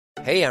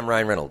Hey, I'm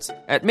Ryan Reynolds.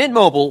 At Mint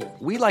Mobile,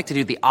 we like to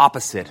do the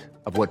opposite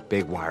of what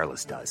Big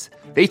Wireless does.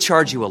 They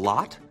charge you a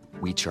lot,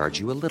 we charge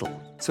you a little.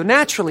 So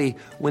naturally,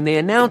 when they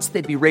announced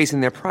they'd be raising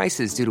their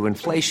prices due to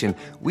inflation,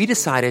 we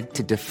decided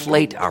to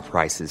deflate our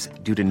prices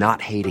due to not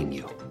hating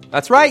you.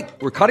 That's right.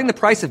 We're cutting the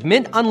price of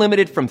Mint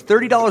Unlimited from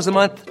 $30 a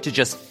month to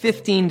just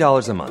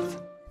 $15 a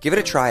month. Give it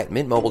a try at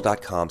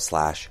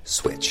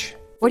mintmobile.com/switch.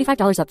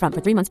 $45 up front for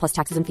 3 months plus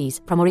taxes and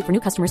fees. Promo rate for new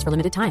customers for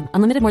limited time.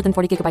 Unlimited more than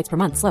 40 gigabytes per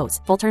month. Slows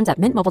full terms at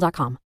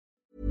mintmobile.com.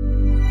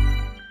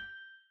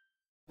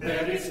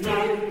 There is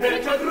no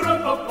better group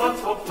of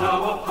plants for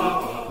flower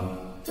power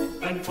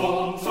than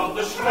forms of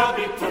the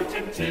shrubby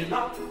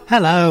potentilla.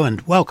 Hello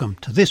and welcome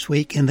to This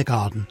Week in the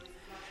Garden.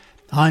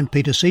 I'm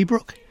Peter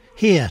Seabrook,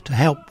 here to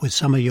help with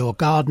some of your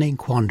gardening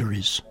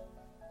quandaries.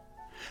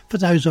 For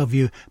those of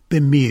you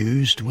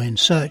bemused when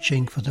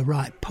searching for the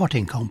right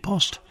potting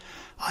compost,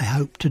 I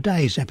hope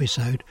today's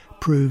episode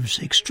proves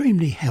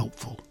extremely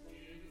helpful.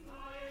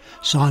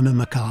 Simon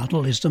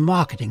McArdle is the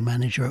marketing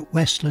manager at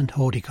Westland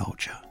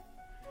Horticulture.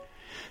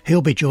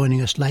 He'll be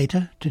joining us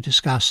later to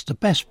discuss the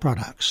best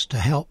products to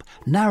help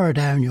narrow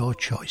down your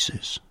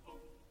choices.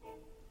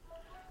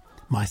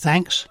 My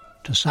thanks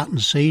to Sutton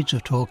Seeds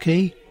of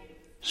Torquay,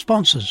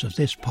 sponsors of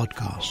this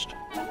podcast.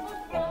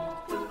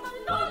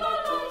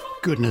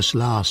 Goodness,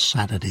 last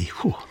Saturday,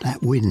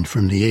 that wind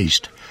from the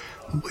east,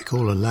 what we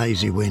call a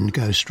lazy wind,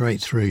 goes straight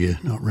through you,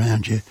 not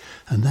round you,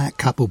 and that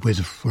coupled with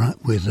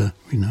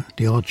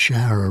the odd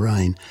shower of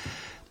rain.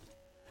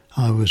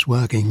 I was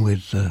working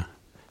with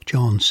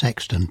John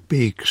Sexton,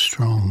 big,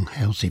 strong,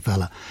 healthy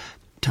fella,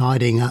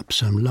 tidying up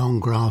some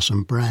long grass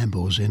and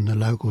brambles in the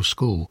local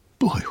school.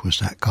 Boy, was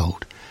that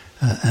cold.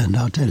 And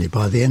I'll tell you,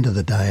 by the end of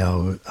the day,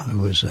 I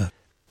was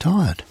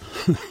tired.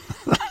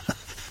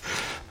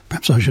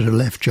 Perhaps I should have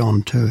left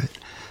John to it.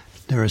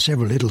 There are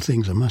several little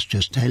things I must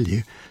just tell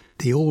you.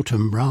 The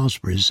autumn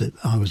raspberries that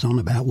I was on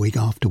about week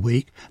after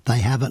week, they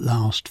have at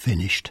last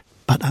finished,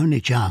 but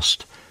only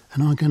just.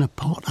 And I'm going to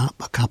pot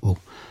up a couple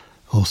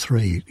or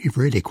three,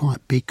 really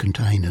quite big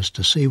containers,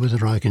 to see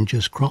whether I can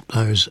just crop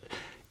those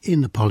in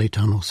the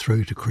polytunnel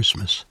through to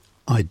Christmas.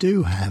 I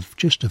do have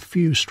just a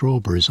few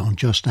strawberries on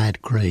Just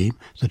Add Cream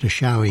that are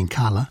showing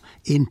colour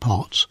in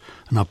pots,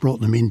 and I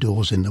brought them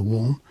indoors in the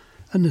warm,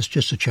 and there's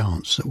just a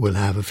chance that we'll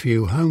have a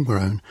few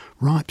homegrown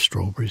ripe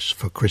strawberries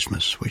for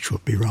Christmas, which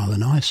would be rather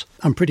nice.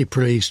 I'm pretty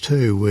pleased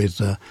too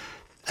with an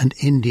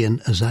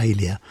Indian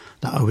azalea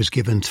that I was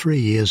given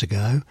 3 years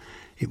ago.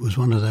 It was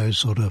one of those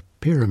sort of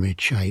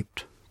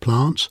pyramid-shaped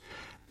plants,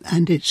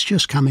 and it's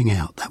just coming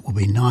out. That will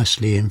be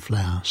nicely in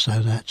flower.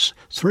 So that's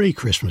 3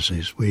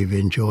 Christmases we've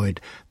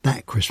enjoyed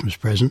that Christmas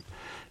present.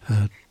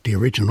 The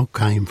original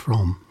came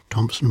from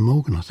Thompson &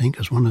 Morgan, I think,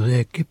 as one of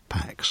their gift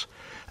packs.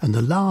 And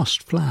the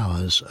last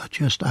flowers are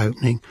just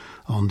opening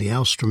on the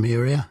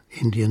Alstroemeria,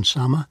 Indian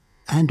Summer,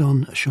 and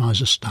on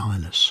Schizar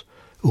stylus.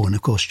 Oh, and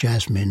of course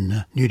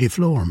Jasmine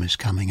nudiflorum is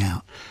coming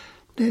out.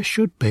 There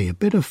should be a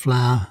bit of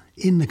flower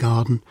in the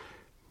garden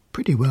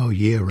pretty well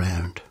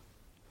year-round.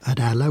 At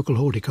our local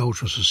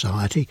horticultural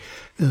society,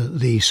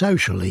 the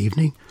social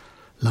evening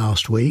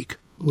last week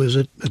was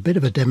a bit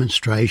of a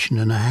demonstration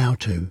and a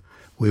how-to.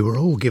 We were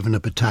all given a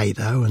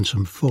potato and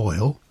some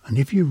foil, and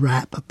if you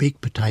wrap a big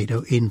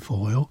potato in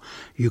foil,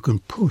 you can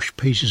push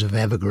pieces of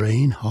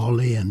evergreen,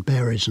 holly and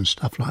berries and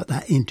stuff like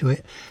that into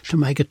it to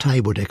make a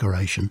table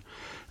decoration.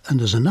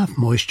 And there's enough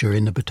moisture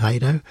in the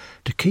potato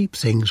to keep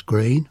things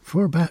green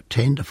for about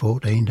 10 to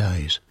 14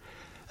 days.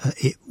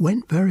 It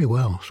went very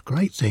well. It's a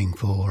great thing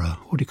for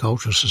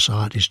horticultural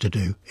societies to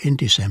do in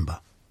December.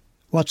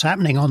 What's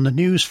happening on the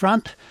news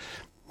front?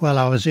 Well,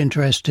 I was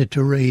interested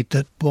to read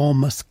that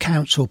Bournemouth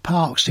Council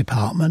Parks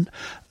Department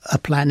are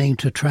planning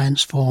to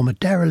transform a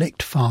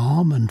derelict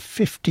farm and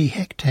 50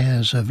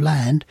 hectares of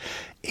land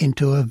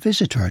into a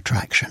visitor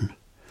attraction.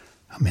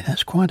 I mean,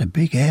 that's quite a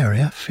big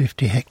area,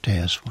 50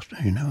 hectares,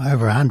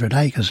 over 100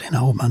 acres in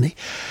old money.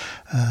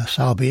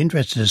 So I'll be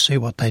interested to see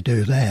what they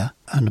do there.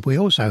 And we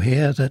also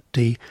hear that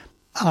the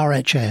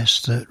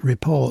RHS that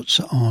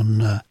reports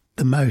on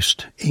the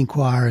most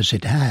inquiries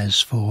it has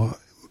for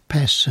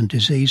pests and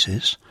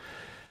diseases,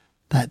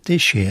 that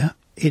this year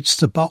it's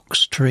the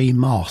box tree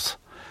moth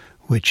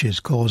which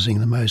is causing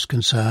the most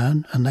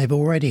concern, and they've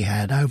already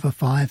had over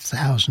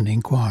 5,000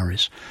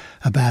 inquiries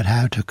about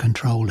how to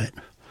control it.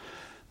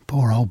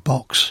 Poor old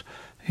box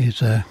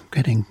is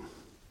getting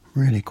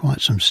really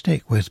quite some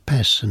stick with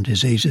pests and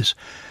diseases,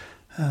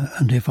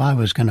 and if I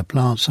was going to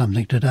plant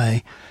something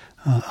today,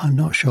 I'm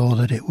not sure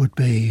that it would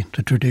be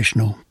the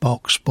traditional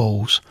box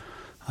balls.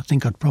 I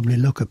think I'd probably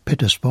look at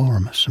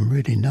Pittosporum, some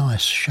really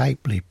nice,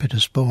 shapely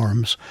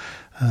Pittosporums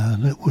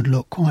that would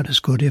look quite as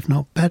good, if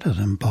not better,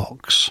 than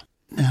box.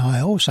 Now,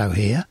 I also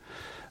hear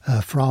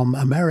from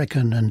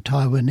American and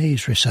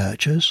Taiwanese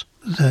researchers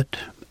that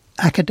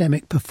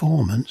academic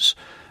performance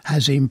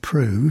has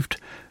improved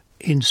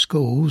in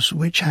schools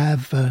which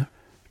have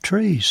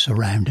trees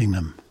surrounding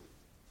them.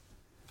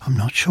 I'm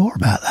not sure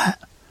about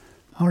that.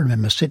 I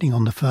remember sitting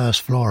on the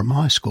first floor of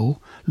my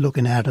school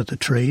looking out at the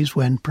trees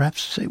when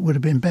perhaps it would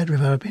have been better if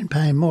I had been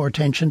paying more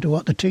attention to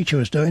what the teacher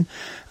was doing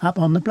up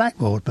on the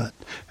blackboard. But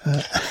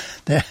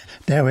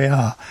there we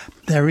are.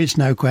 There is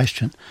no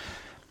question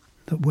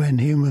that when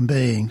human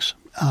beings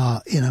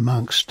are in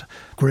amongst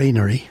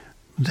greenery,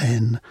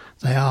 then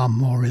they are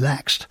more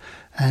relaxed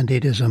and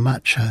it is a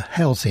much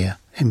healthier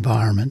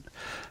environment.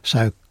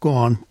 So go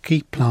on,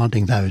 keep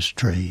planting those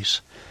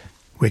trees.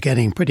 We're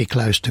getting pretty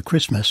close to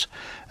Christmas,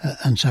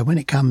 and so when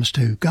it comes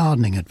to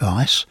gardening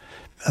advice,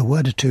 a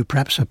word or two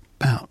perhaps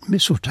about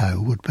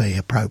mistletoe would be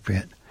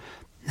appropriate.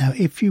 Now,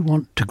 if you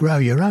want to grow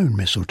your own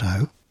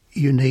mistletoe,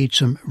 you need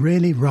some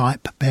really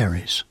ripe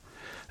berries.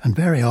 And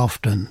very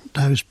often,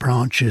 those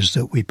branches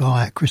that we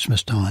buy at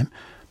Christmas time,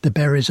 the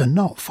berries are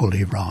not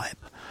fully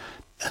ripe.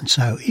 And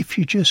so if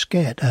you just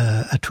get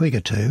a twig or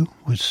two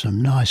with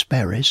some nice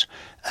berries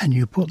and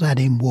you put that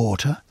in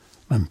water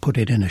and put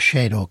it in a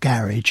shed or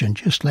garage and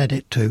just let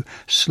it to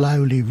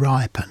slowly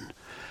ripen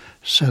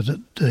so that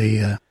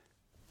the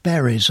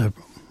berries are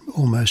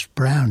almost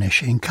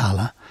brownish in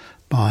colour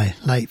by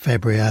late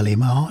February, early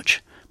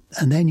March.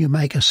 And then you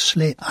make a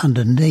slit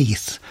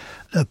underneath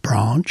the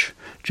branch,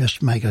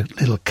 just make a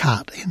little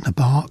cut in the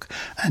bark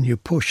and you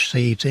push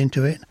seeds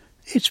into it.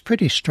 It's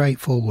pretty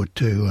straightforward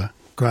to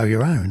grow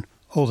your own.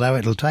 Although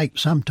it'll take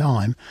some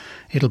time,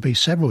 it'll be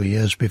several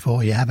years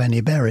before you have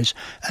any berries,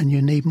 and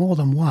you need more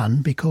than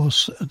one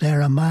because they're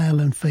a male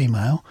and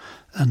female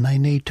and they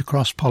need to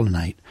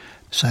cross-pollinate.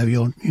 So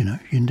you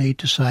need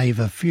to save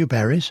a few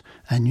berries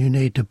and you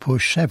need to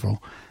push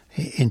several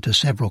into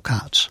several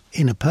cuts.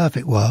 In a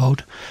perfect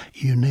world,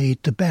 you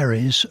need the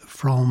berries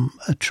from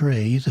a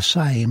tree the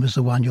same as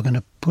the one you're going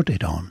to put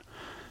it on.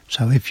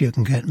 So if you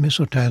can get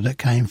mistletoe that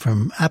came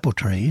from apple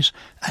trees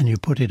and you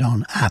put it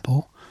on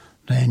apple,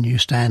 then you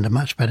stand a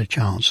much better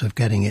chance of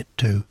getting it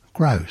to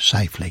grow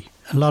safely.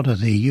 A lot of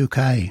the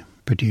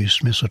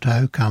UK-produced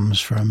mistletoe comes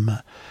from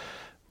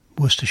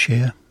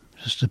Worcestershire.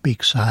 There's the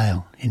big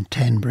sale in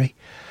Tenbury.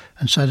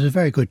 And so there's a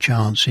very good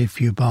chance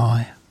if you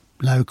buy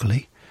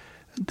locally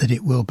that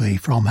it will be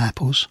from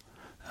apples,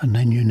 and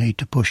then you need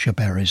to push your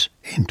berries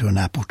into an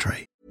apple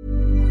tree.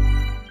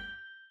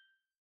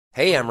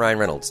 Hey, I'm Ryan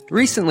Reynolds.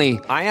 Recently,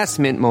 I asked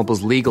Mint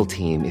Mobile's legal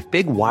team if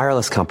big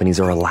wireless companies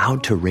are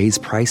allowed to raise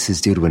prices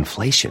due to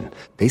inflation.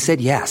 They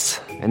said yes.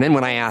 And then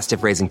when I asked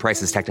if raising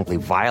prices technically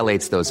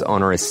violates those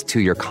onerous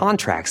 2-year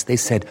contracts, they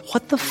said,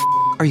 "What the f***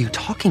 are you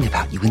talking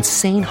about, you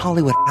insane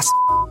Hollywood ass?"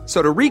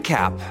 So to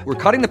recap, we're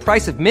cutting the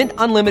price of Mint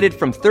Unlimited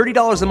from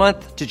 $30 a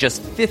month to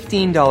just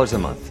 $15 a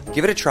month.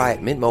 Give it a try at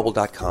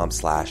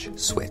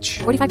mintmobile.com/switch.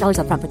 $45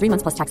 up front for 3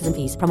 months plus taxes and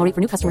fees. Promo rate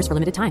for new customers for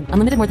limited time.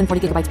 Unlimited more than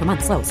 40 gigabytes per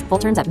month. Slows full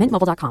terms at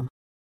mintmobile.com.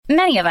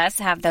 Many of us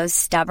have those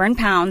stubborn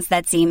pounds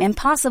that seem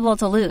impossible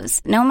to lose,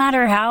 no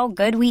matter how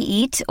good we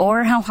eat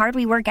or how hard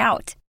we work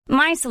out.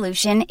 My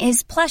solution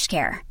is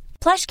PlushCare.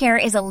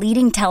 PlushCare is a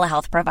leading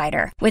telehealth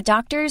provider with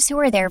doctors who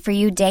are there for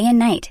you day and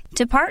night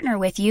to partner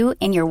with you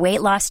in your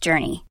weight loss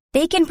journey.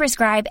 They can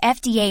prescribe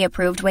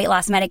FDA-approved weight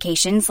loss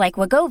medications like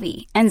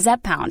Wegovy and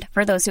Zepbound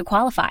for those who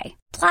qualify.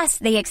 Plus,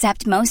 they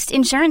accept most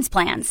insurance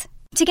plans.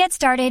 To get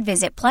started,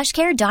 visit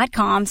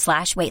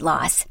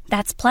plushcare.com/weightloss.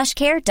 That's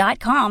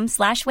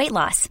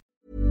plushcare.com/weightloss.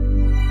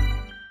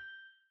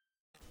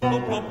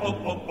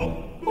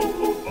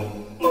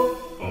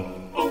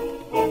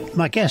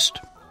 My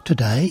guest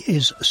today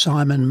is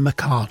Simon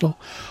McArdle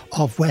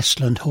of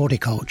Westland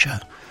Horticulture.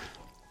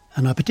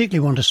 And I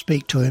particularly want to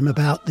speak to him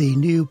about the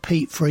new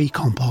peat-free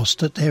compost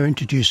that they're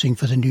introducing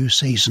for the new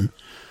season.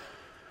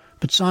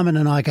 But Simon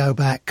and I go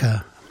back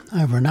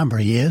over a number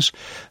of years.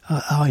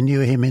 I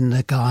knew him in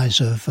the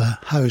guise of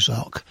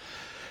Hozoc.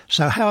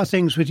 So how are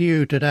things with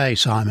you today,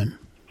 Simon?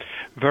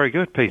 Very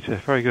good, Peter,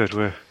 very good.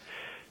 We're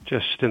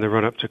just in the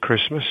run-up to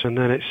Christmas, and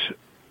then it's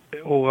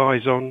all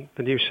eyes on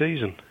the new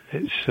season.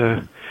 It's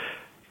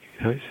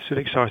it's an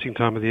exciting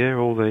time of the year,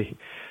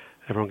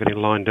 everyone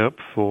getting lined up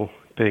for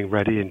being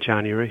ready in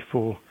January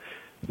for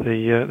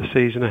the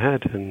season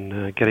ahead,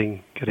 and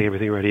getting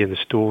everything ready in the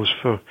stores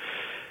for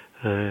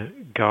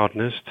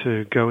gardeners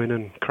to go in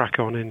and crack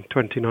on in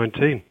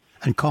 2019.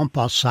 And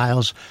compost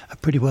sales are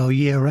pretty well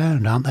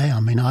year-round, aren't they?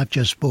 I mean, I've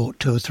just bought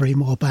 2 or 3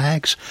 more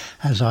bags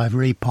as I've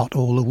repot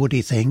all the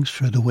woody things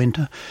through the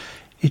winter.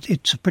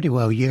 It's a pretty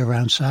well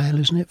year-round sale,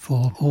 isn't it,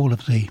 for all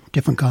of the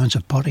different kinds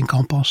of potting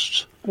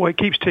composts? Well, it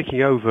keeps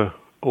ticking over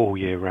all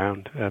year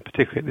round,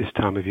 particularly at this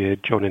time of year.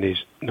 John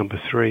Innes number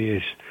 3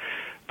 is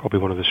probably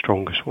one of the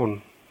strongest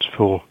ones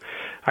for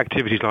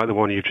activities like the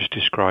one you just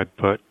described,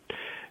 but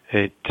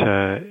the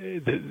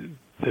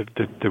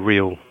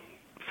real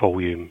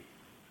volume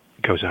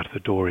goes out of the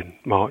door in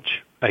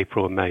March,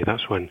 April and May.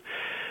 That's when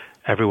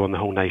everyone, the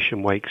whole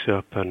nation, wakes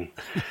up and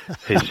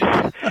is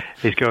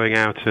going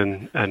out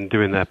and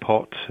doing their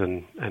pots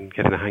and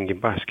getting the hanging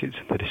baskets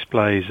and the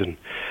displays and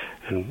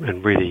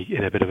really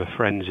in a bit of a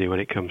frenzy when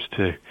it comes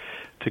to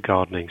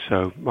gardening.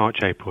 So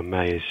March, April and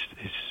May is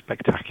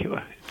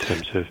spectacular in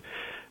terms of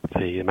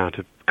the amount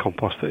of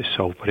compost that is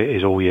sold, but it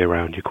is all year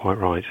round, you're quite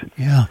right.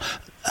 Yeah.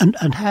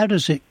 And how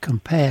does it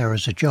compare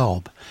as a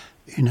job?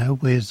 you know,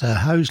 with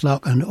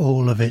Hoselock and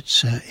all of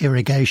its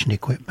irrigation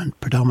equipment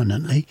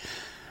predominantly,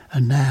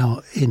 and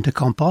now into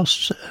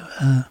composts.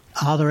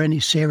 Are there any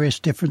serious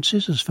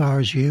differences as far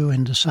as you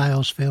in the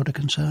sales field are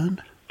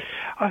concerned?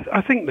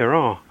 I think there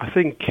are. I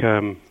think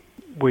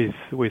with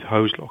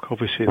Hoselock,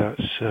 obviously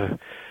that's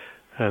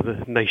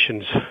the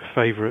nation's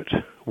favourite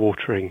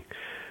watering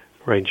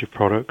range of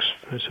products,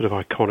 sort of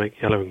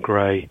iconic yellow and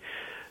grey,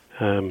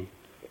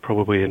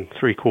 probably in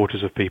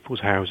 3/4 of people's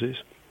houses,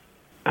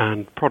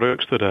 and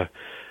products that are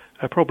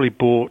probably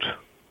bought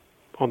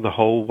on the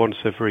whole once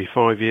every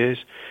 5 years,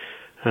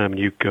 a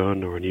new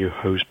gun or a new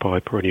hose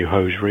pipe or a new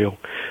hose reel.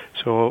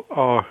 So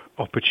our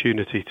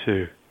opportunity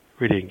to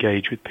really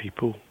engage with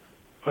people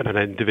on an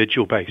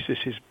individual basis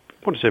is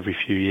once every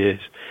few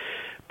years.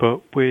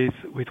 But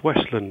with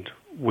Westland,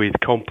 with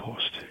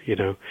compost, you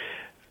know,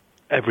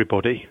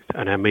 everybody,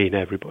 and I mean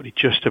everybody,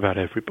 just about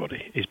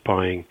everybody, is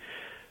buying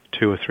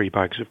 2 or 3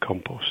 bags of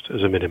compost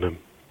as a minimum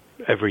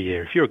every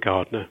year. If you're a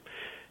gardener,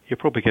 you're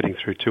probably getting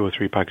through 2 or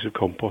 3 bags of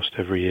compost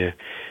every year.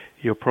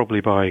 You're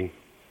probably buying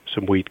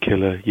some weed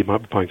killer, you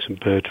might be buying some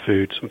bird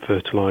food, some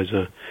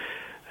fertilizer.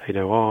 You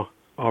know,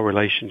 our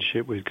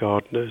relationship with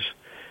gardeners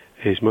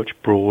is much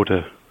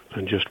broader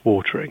than just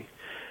watering,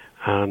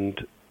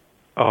 and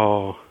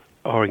our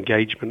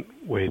engagement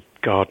with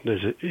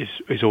gardeners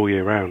is all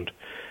year round.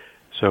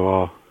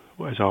 So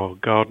as our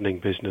gardening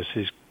business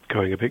is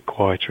going a bit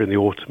quieter in the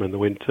autumn and the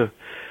winter,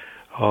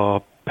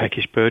 our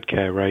peckish bird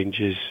care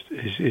range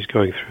is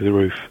going through the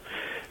roof.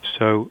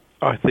 So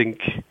I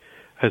think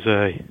as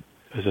a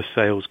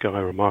sales guy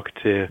or a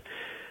marketeer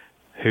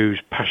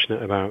who's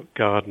passionate about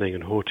gardening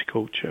and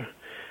horticulture,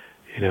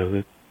 you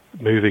know,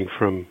 moving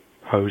from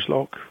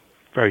Hoselock,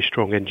 very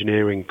strong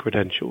engineering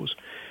credentials,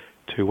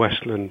 to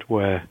Westland,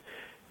 where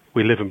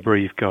we live and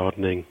breathe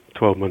gardening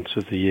 12 months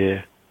of the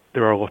year.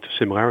 There are a lot of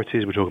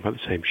similarities. We're talking about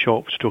the same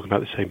shops, we're talking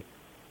about the same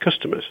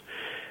customers.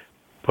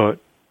 But,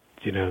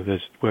 you know,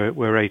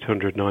 we're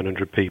 800,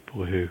 900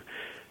 people who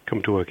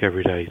come to work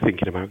every day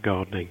thinking about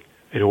gardening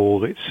in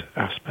all its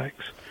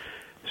aspects.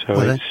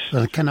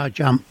 So can I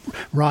jump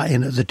right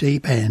in at the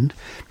deep end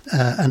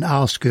and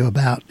ask you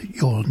about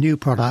your new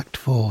product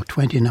for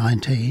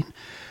 2019,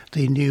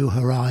 the New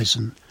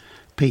Horizon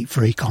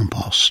peat-free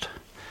compost?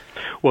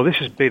 Well, this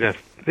has been a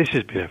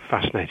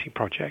fascinating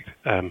project.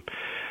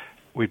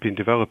 We've been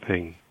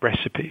developing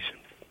recipes,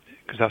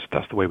 because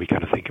that's the way we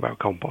kind of think about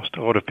compost.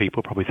 A lot of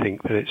people probably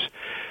think that it's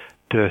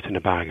dirt in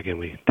a bag. Again,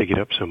 we dig it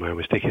up somewhere and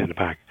we stick it in a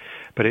bag.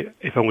 But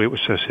if only it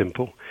was so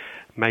simple.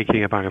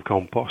 Making a bag of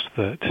compost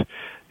that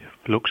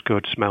looks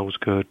good, smells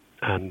good,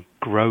 and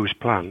grows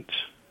plants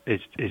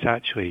is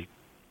actually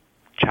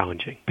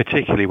challenging,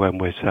 particularly when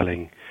we're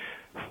selling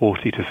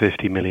 40 to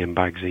 50 million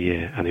bags a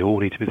year, and they all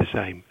need to be the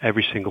same.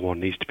 Every single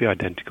one needs to be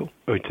identical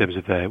in terms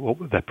of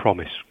their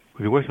promise.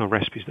 We've been working on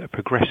recipes that have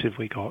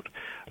progressively got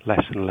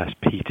less and less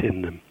peat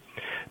in them,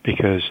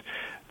 because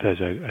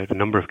there's a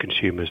number of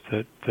consumers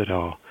that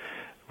are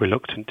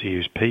reluctant to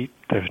use peat.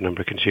 There's a number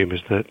of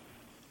consumers that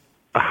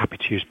are happy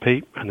to use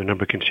peat, and a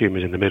number of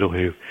consumers in the middle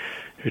who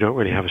don't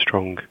really have a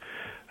strong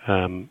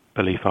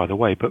belief either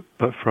way.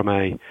 But from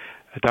a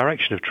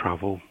direction of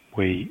travel,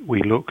 we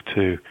look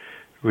to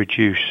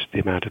reduce the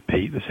amount of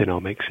peat that's in our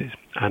mixes.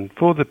 And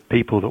for the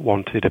people that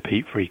wanted a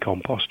peat-free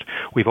compost,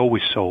 we've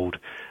always sold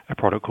a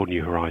product called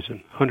New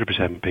Horizon,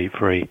 100%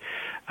 peat-free,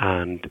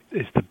 and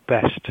it's the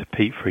best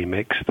peat-free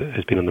mix that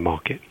has been on the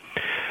market.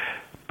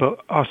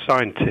 But our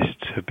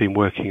scientists have been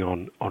working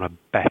on a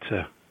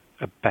better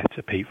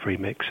peat-free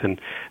mix, and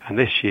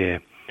this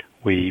year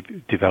we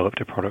developed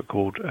a product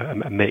called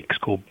a mix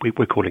called,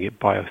 we're calling it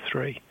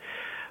Bio3.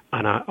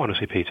 And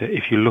honestly, Peter,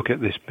 if you look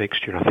at this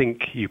mixture, and I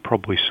think you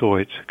probably saw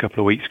it a couple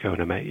of weeks ago when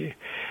I met you,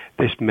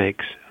 this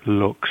mix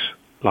looks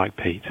like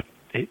peat.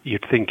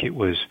 You'd think it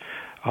was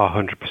our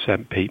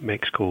 100% peat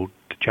mix called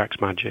Jack's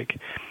Magic.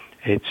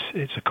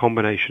 It's a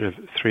combination of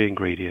 3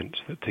 ingredients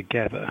that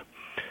together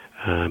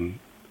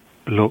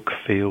look,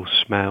 feel,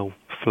 smell,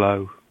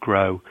 flow,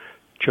 grow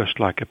just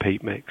like a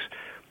peat mix.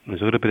 And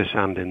there's a little bit of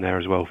sand in there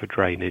as well for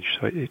drainage,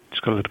 so it's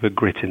got a little bit of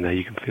grit in there.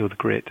 You can feel the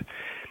grit.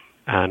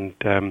 And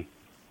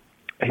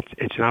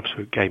it's an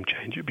absolute game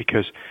changer,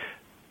 because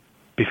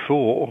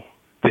before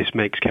this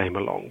mix came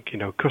along, you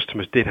know,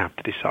 customers did have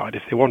to decide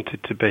if they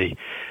wanted to be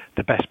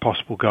the best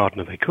possible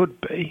gardener they could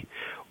be,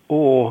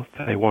 or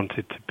they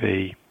wanted to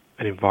be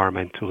an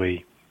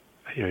environmentally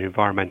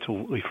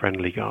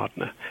friendly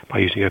gardener by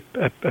using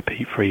a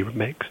peat-free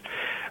mix.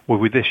 Well,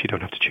 with this, you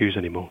don't have to choose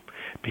anymore,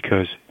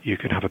 because you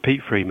can have a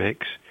peat-free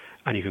mix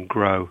and you can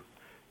grow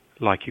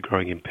like you're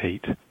growing in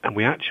peat. And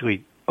we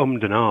actually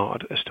ummed and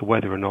ahed as to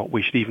whether or not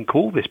we should even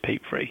call this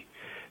peat-free,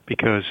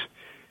 because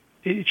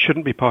it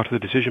shouldn't be part of the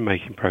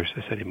decision-making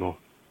process anymore.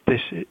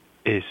 This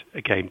is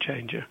a game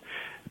changer.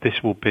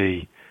 This will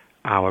be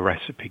our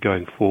recipe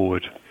going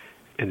forward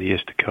in the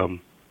years to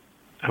come,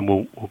 and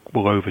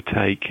we'll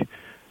overtake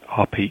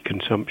our peat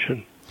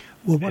consumption.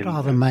 Well, what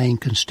are the main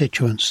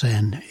constituents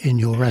then in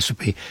your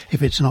recipe,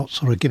 if it's not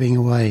sort of giving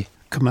away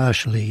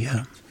commercially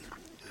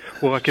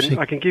Well, I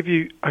can give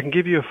you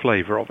a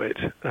flavour of it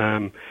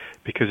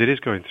because it is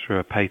going through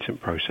a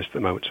patent process at the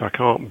moment, so I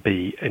can't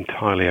be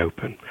entirely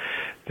open.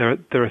 There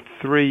are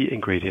 3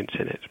 ingredients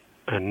in it,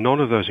 and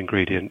none of those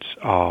ingredients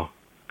are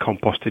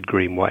composted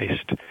green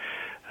waste.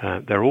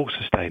 They're all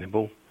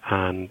sustainable,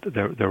 and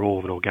they're all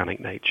of an organic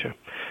nature.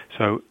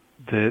 So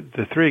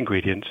the 3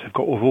 ingredients have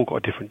all got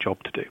a different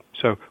job to do.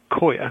 So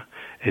Koya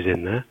is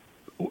in there,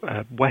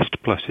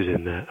 West Plus is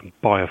in there, and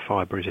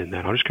Biofiber is in there.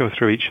 And I'll just go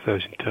through each of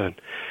those in turn.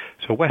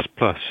 So West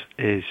Plus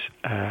is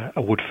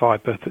a wood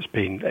fibre that's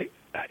been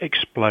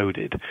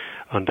exploded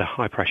under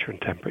high pressure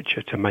and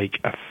temperature to make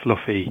a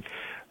fluffy,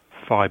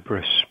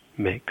 fibrous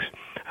mix.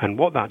 And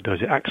what that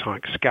does, it acts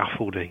like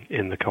scaffolding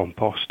in the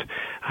compost,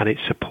 and it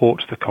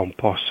supports the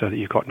compost so that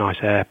you've got nice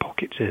air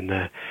pockets in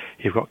there.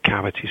 You've got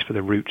cavities for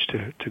the roots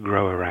to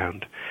grow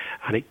around,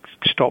 and it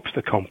stops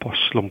the compost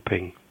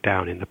slumping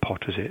down in the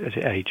pot as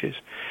it ages.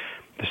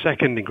 The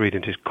second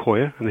ingredient is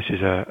Koya, and this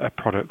is a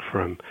product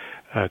from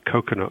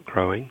coconut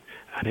growing,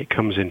 and it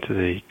comes into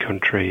the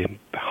country in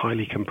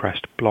highly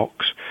compressed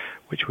blocks,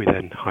 which we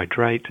then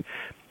hydrate.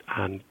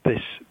 And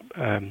this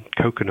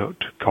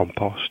coconut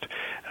compost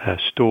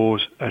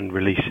stores and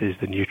releases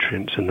the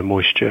nutrients and the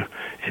moisture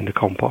in the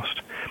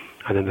compost.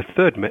 And then the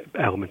third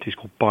element is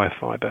called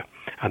Biofiber,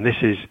 and this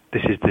is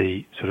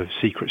the sort of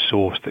secret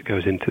sauce that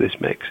goes into this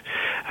mix.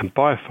 And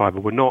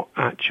Biofiber, we're not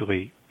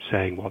actually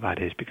saying what that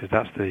is because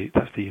that's the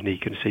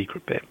unique and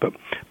secret bit. But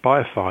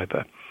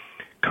Biofiber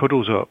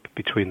cuddles up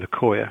between the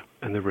Koya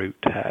and the root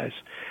hairs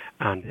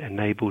and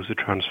enables the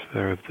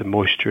transfer of the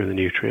moisture and the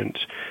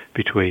nutrients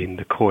between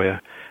the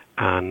Koya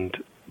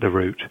and the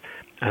root.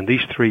 And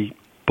these 3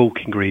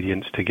 bulk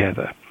ingredients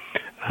together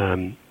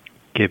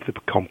give the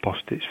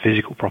compost its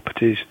physical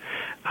properties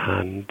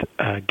and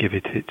give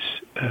it its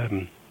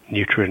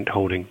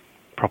nutrient-holding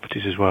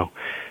properties as well.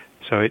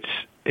 So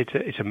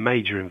it's a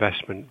major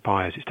investment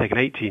by us. It's taken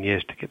 18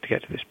 years to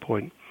get to this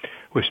point.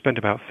 We've spent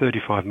about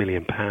 £35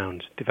 million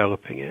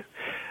developing it,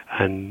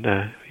 and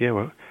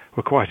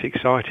we're quite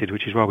excited,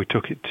 which is why we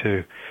took it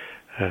to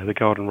the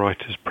Garden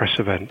Writers press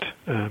event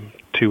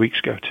 2 weeks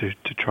ago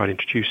to try and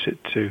introduce it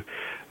to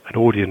an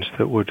audience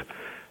that would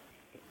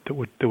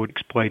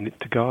explain it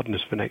to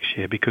gardeners for next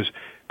year, because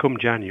come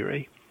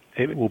January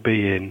it will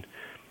be in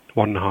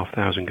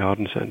 1,500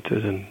 garden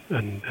centres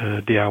and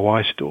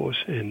DIY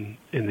stores in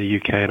the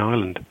UK and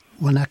Ireland.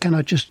 Well, now can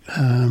I just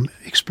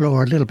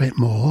explore a little bit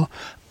more?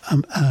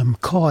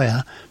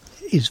 Koya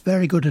is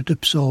very good at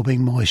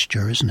absorbing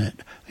moisture, isn't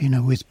it? You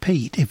know, with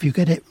peat, if you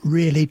get it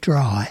really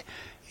dry,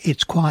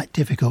 it's quite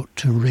difficult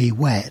to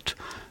re-wet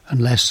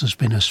unless there's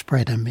been a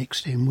spreader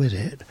mixed in with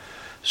it.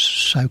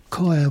 So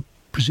Koya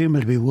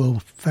presumably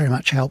will very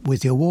much help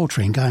with your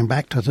watering, going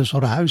back to the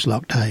sort of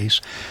hose-lock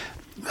days.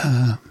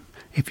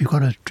 If you've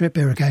got a drip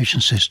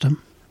irrigation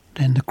system,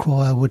 then the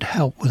Koya would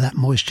help with that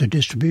moisture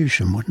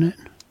distribution, wouldn't it?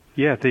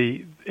 Yeah,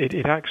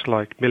 it acts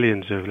like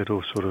millions of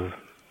little sort of,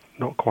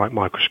 not quite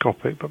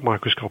microscopic, but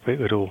microscopic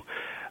little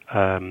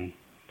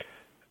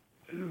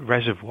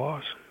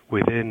reservoirs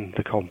within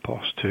the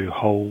compost to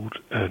hold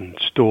and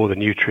store the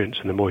nutrients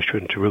and the moisture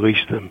and to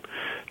release them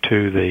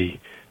to the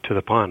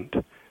plant.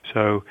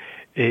 So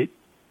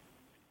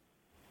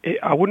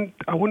I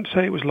wouldn't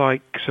say it was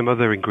like some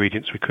other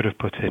ingredients we could have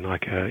put in,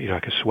 like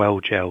a swell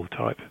gel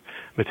type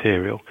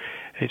material.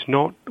 It's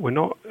not. We're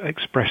not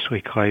expressly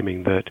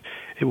claiming that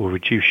it will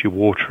reduce your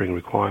watering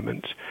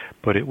requirements,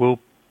 but it will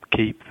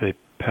keep the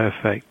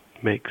perfect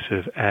mix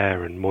of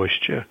air and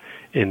moisture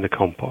in the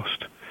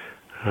compost.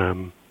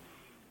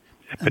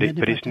 But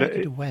it's not.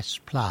 The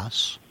West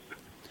Plus,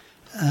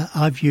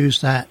 I've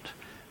used that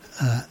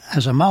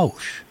as a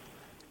mulch,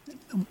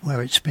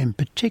 where it's been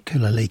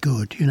particularly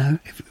good. You know,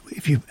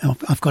 if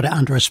I've got it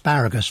under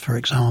asparagus, for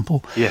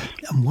example. Yes.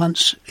 And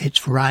once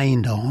it's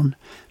rained on,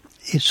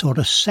 it sort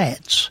of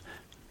sets,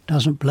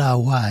 doesn't blow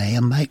away,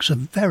 and makes a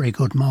very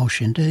good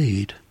mulch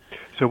indeed.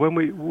 So when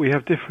we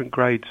have different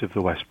grades of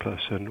the West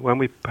Plus, and when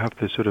we have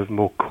the sort of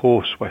more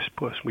coarse West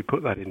Plus, we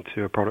put that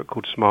into a product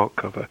called Smart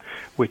Cover,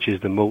 which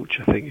is the mulch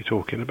I think you're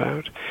talking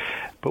about.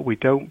 But we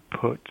don't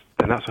put,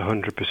 and that's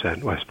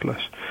 100% West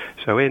Plus.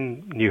 So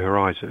in New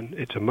Horizon,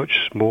 it's a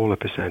much smaller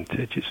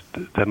percentage.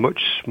 They're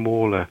much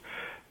smaller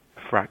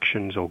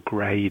fractions or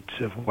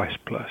grades of West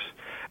Plus.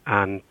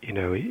 And, you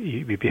know,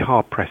 you'd be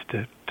hard-pressed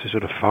to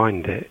sort of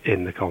find it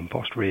in the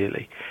compost,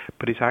 really.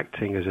 But it's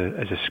acting as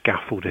a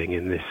scaffolding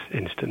in this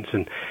instance.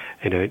 And,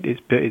 you know,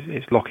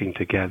 it's locking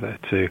together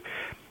to...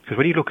 Because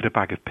when you look at a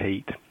bag of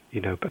peat,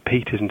 you know, but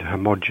peat isn't a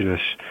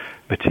homogeneous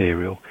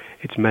material.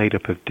 It's made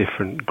up of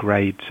different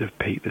grades of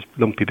peat. There's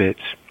lumpy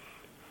bits,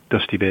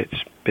 dusty bits,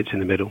 bits in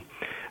the middle.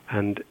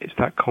 And it's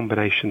that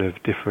combination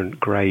of different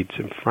grades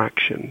and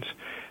fractions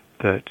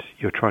that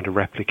you're trying to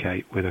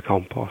replicate with a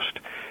compost,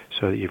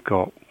 so that you've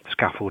got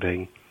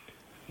scaffolding,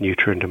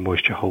 nutrient and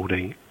moisture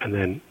holding, and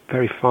then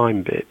very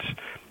fine bits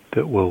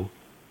that will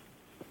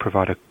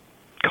provide a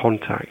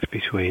contact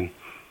between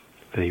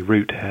the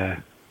root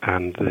hair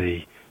and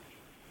the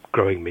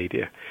growing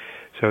media.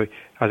 So,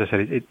 as I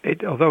said,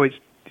 it although it's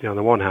on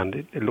the one hand,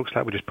 it looks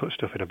like we just put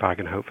stuff in a bag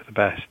and hope for the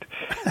best.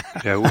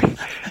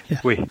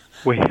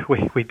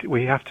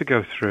 We have to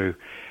go through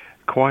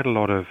quite a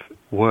lot of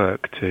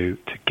work to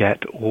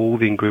get all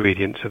the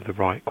ingredients of the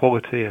right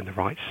quality and the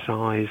right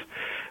size.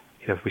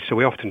 So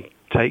we often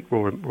take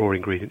raw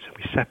ingredients and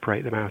we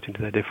separate them out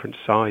into their different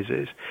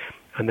sizes,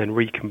 and then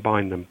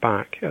recombine them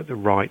back at the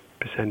right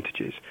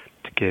percentages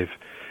to give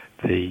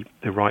the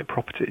right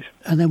properties.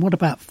 And then what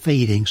about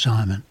feeding,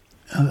 Simon?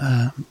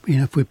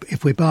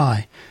 If we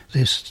buy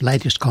this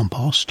latest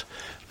compost,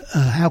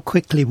 how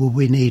quickly will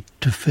we need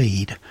to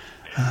feed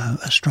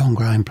a strong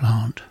growing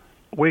plant?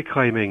 We're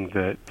claiming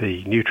that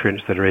the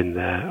nutrients that are in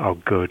there are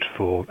good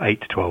for 8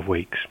 to 12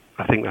 weeks.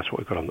 I think that's what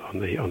we've got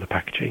on the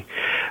packaging.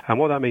 And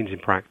what that means in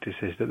practice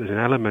is that there's an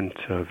element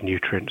of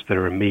nutrients that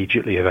are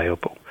immediately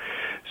available.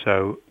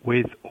 So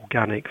with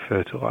organic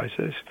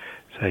fertilizers,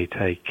 say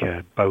take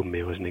bone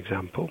meal as an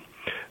example,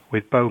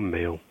 with bone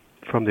meal,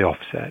 from the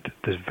offset,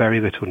 there's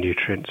very little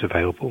nutrients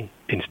available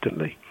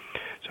instantly.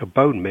 So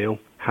bone meal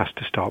has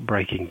to start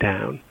breaking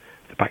down.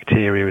 The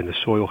bacteria in the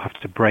soil have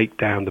to break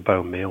down the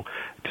bone meal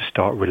to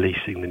start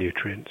releasing the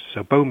nutrients.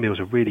 So bone meal is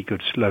a really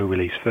good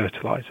slow-release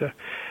fertilizer,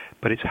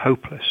 but it's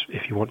hopeless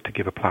if you want to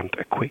give a plant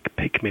a quick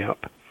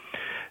pick-me-up.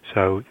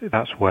 So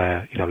that's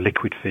where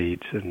liquid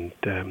feeds and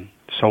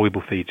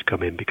soluble feeds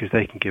come in, because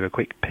they can give a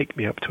quick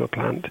pick-me-up to a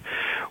plant,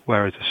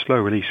 whereas a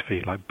slow-release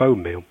feed like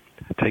bone meal,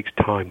 it takes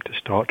time to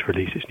start to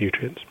release its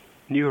nutrients.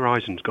 New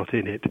Horizons got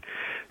in it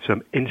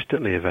some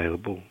instantly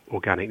available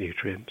organic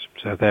nutrients.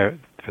 So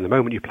from the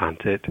moment you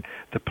plant it,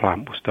 the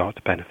plant will start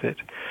to benefit.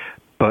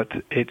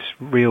 But its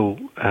real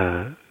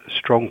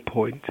strong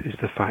point is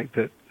the fact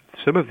that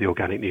some of the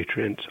organic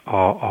nutrients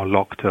are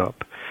locked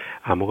up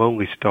and will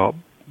only start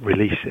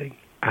releasing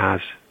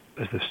as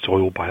the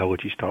soil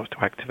biology starts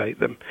to activate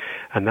them.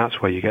 And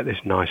that's where you get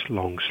this nice,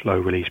 long, slow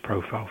release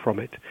profile from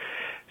it.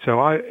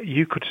 So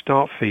you could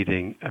start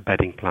feeding a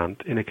bedding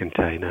plant in a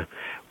container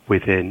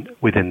within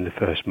the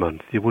first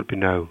month. There would be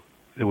no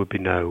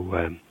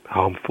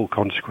harmful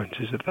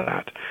consequences of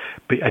that,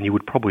 and you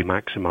would probably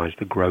maximise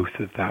the growth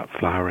of that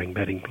flowering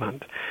bedding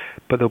plant.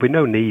 But there'll be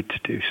no need to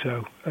do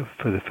so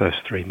for the first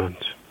 3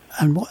 months.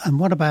 And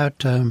what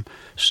about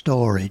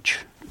storage?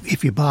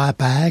 If you buy a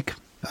bag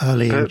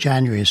early in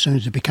January, as soon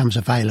as it becomes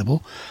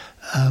available,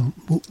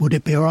 would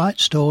it be all right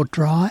stored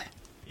dry?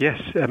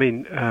 Yes, I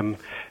mean.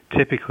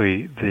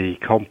 Typically, the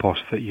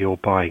compost that you're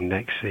buying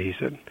next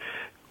season,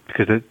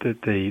 because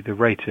the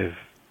rate of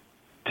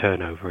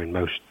turnover in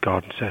most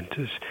garden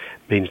centres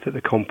means that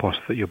the compost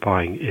that you're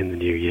buying in the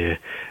new year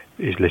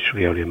is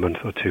literally only a month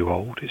or two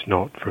old. It's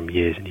not from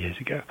years and years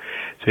ago.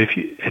 So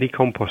any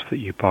compost that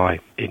you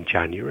buy in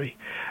January,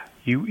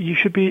 you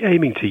should be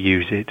aiming to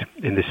use it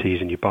in the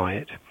season you buy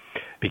it,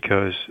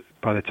 because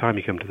by the time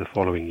you come to the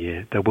following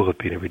year, there will have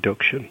been a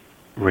reduction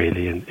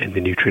really in the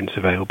nutrients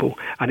available,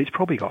 and it's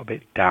probably got a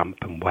bit damp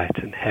and wet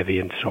and heavy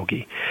and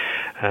soggy.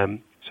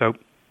 So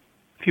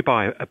if you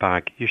buy a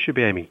bag, you should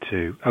be aiming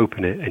to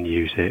open it and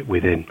use it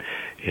within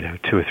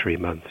 2 or 3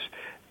 months,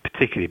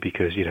 particularly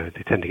because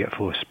they tend to get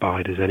full of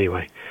spiders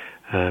anyway.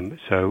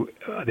 So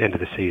at the end of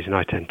the season,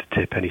 I tend to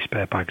tip any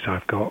spare bags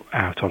I've got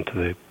out onto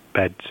the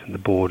beds and the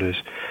borders,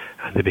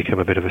 and they become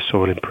a bit of a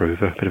soil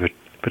improver, a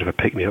bit of a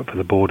pick-me-up for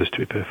the borders, to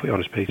be perfectly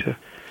honest, Peter.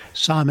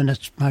 Simon,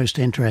 it's most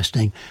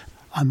interesting.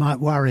 I might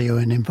worry you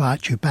and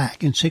invite you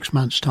back in 6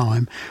 months'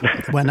 time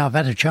when I've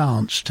had a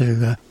chance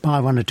to buy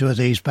 1 or 2 of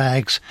these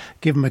bags,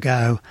 give them a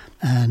go,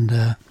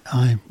 and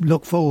I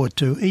look forward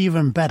to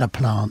even better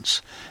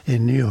plants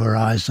in New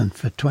Horizon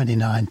for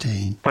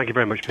 2019. Thank you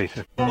very much,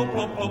 Peter.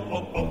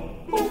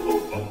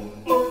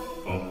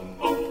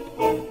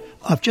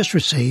 I've just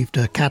received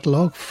a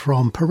catalogue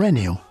from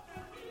Perennial.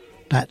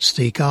 That's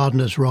the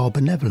Gardeners Royal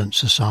Benevolent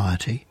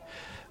Society,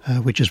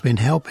 which has been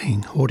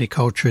helping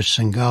horticulturists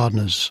and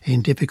gardeners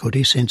in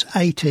difficulty since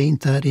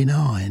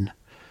 1839.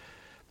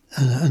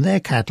 And their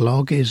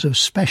catalogue is of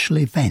special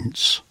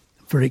events.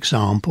 For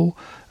example,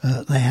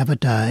 they have a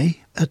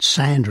day at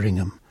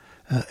Sandringham.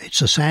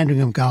 It's a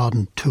Sandringham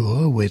garden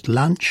tour with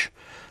lunch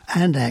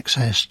and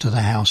access to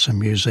the house and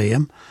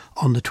museum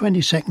on the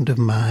 22nd of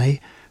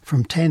May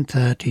from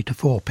 10:30 to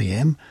 4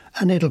 p.m,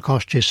 and it'll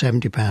cost you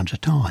 £70 a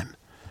time.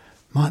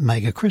 Might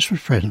make a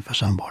Christmas present for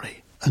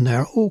somebody. And there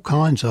are all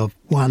kinds of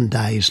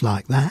one-days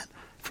like that.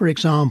 For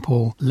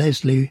example,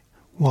 Leslie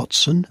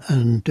Watson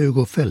and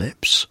Dougal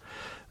Phillips.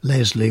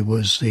 Leslie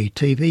was the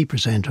TV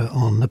presenter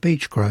on the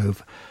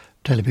Beechgrove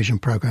television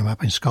programme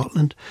up in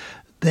Scotland.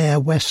 Their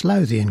West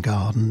Lothian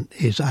garden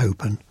is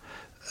open,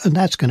 and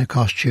that's going to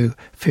cost you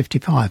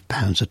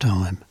 £55 a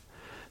time.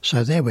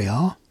 So there we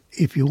are.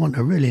 If you want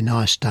a really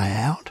nice day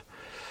out,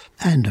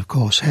 and of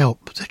course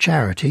help the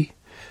charity,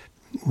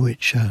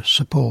 which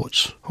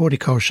supports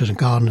horticulturists and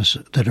gardeners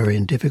that are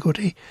in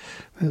difficulty,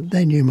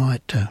 then you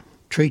might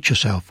treat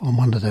yourself on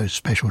one of those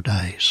special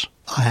days.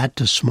 I had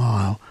to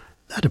smile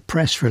at a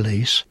press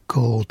release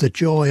called The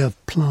Joy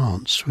of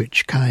Plants,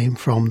 which came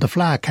from the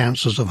Flower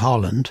Councils of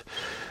Holland,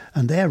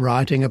 and they're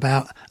writing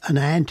about an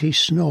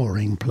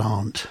anti-snoring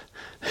plant.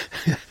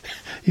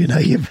 You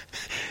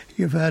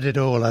You've heard it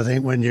all, I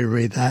think, when you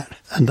read that.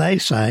 And they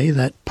say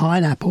that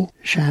pineapple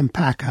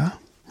champaca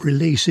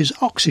releases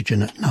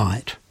oxygen at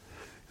night.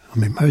 I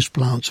mean, most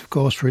plants, of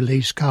course,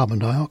 release carbon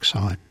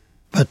dioxide.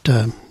 But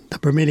the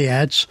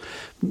bromeliads,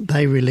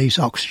 they release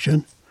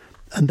oxygen,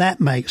 and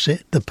that makes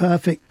it the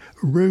perfect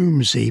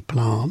roomsy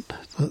plant,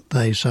 that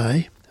they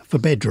say, for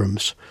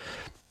bedrooms,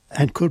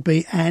 and could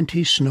be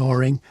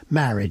anti-snoring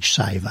marriage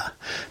saver.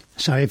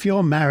 So if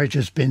your marriage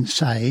has been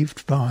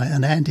saved by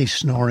an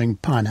anti-snoring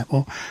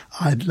pineapple,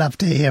 I'd love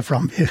to hear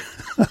from you.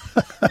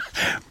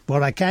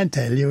 What I can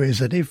tell you is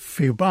that if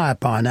you buy a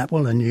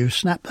pineapple and you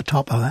snap the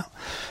top out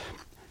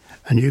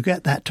and you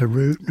get that to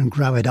root and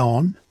grow it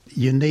on,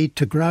 you need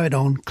to grow it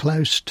on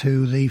close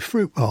to the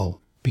fruit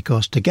bowl,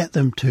 because to get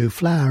them to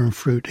flower and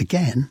fruit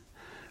again,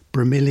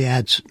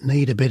 bromeliads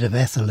need a bit of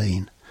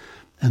ethylene.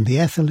 And the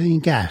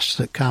ethylene gas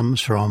that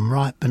comes from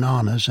ripe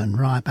bananas and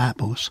ripe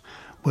apples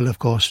will, of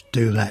course,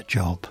 do that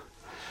job.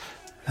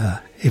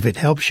 If it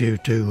helps you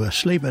to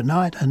sleep at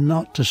night and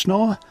not to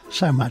snore,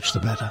 so much the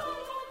better.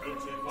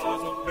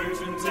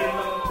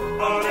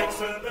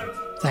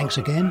 Thanks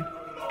again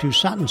to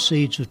Sutton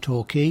Seeds of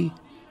Torquay,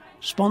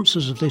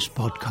 sponsors of this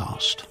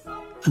podcast.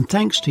 And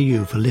thanks to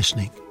you for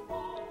listening.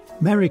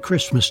 Merry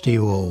Christmas to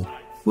you all.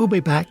 We'll be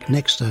back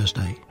next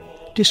Thursday.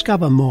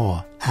 Discover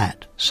more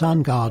at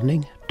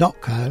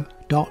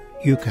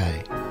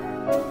sungardening.co.uk.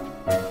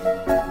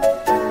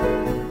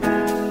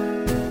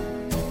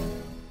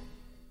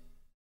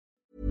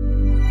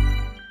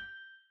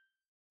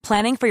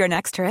 Planning for your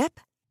next trip?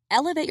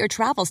 Elevate your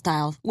travel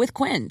style with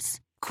Quince.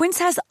 Quince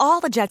has all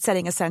the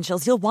jet-setting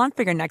essentials you'll want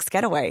for your next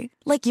getaway,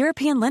 like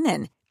European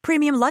linen,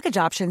 premium luggage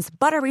options,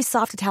 buttery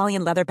soft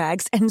Italian leather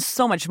bags, and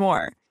so much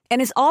more.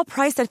 And is all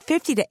priced at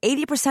 50 to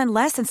 80%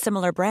 less than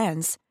similar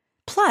brands.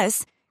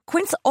 Plus,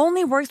 Quince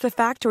only works with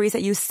factories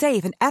that use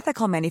safe and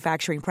ethical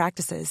manufacturing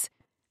practices.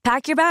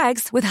 Pack your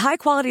bags with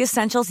high-quality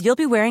essentials you'll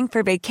be wearing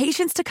for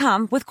vacations to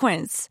come with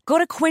Quince. Go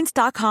to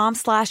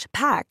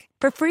quince.com/pack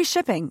for free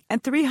shipping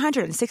and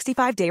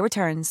 365-day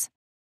returns.